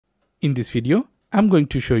In this video, I'm going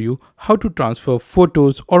to show you how to transfer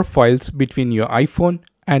photos or files between your iPhone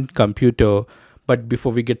and computer. But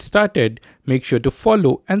before we get started, make sure to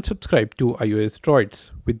follow and subscribe to iOS Droids.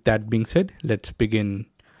 With that being said, let's begin.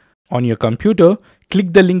 On your computer,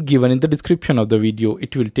 click the link given in the description of the video.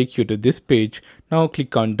 It will take you to this page. Now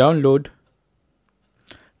click on download.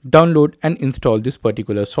 Download and install this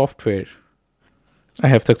particular software. I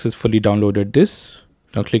have successfully downloaded this.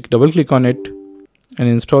 Now double click on it and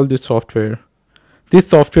install this software. This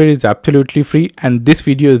software is absolutely free and this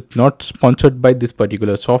video is not sponsored by this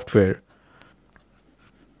particular software.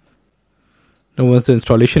 Now once the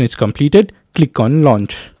installation is completed, click on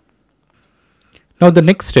launch. Now the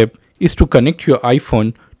next step is to connect your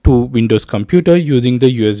iPhone to Windows computer using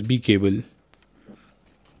the USB cable.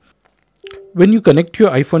 When you connect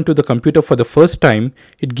your iPhone to the computer for the first time,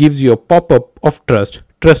 it gives you a pop-up of trust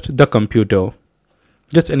the computer.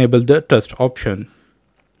 Just enable the trust option.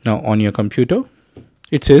 Now on your computer,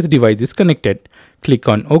 it says device is connected. Click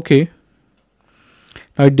on OK.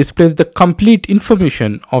 Now it displays the complete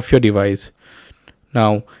information of your device.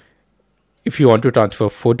 Now, if you want to transfer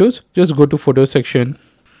photos, just go to photo section.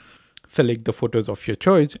 Select the photos of your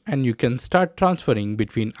choice and you can start transferring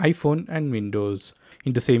between iPhone and Windows.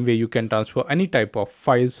 In the same way, you can transfer any type of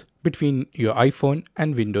files between your iPhone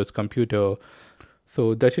and Windows computer.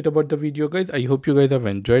 So that's it about the video, guys. I hope you guys have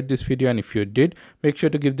enjoyed this video, and if you did, make sure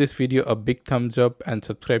to give this video a big thumbs up and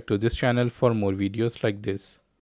subscribe to this channel for more videos like this.